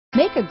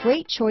Make a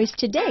great choice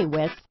today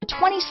with the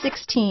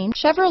 2016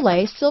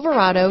 Chevrolet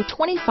Silverado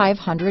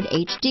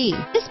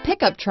 2500HD. This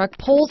pickup truck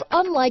pulls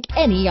unlike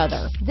any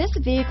other. This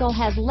vehicle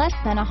has less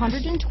than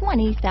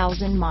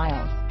 120,000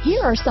 miles.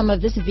 Here are some of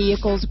this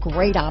vehicle's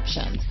great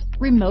options: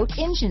 remote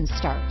engine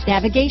start,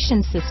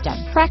 navigation system,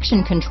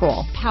 traction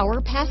control,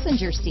 power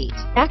passenger seat,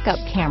 backup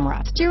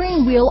camera,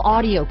 steering wheel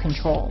audio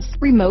controls,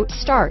 remote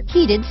start,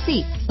 heated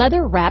seats,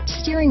 leather wrapped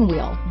steering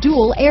wheel,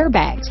 dual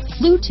airbags,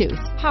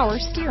 Bluetooth, power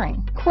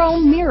steering,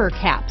 chrome mirror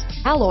caps,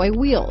 alloy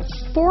wheels,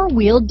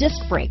 four-wheel disc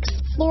brakes,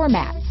 floor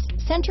mats,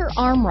 center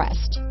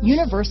armrest,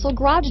 universal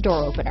garage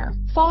door opener,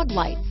 fog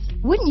lights.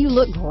 Wouldn't you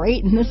look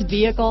great in this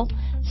vehicle?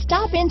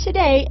 Stop in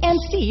today and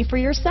see for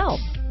yourself.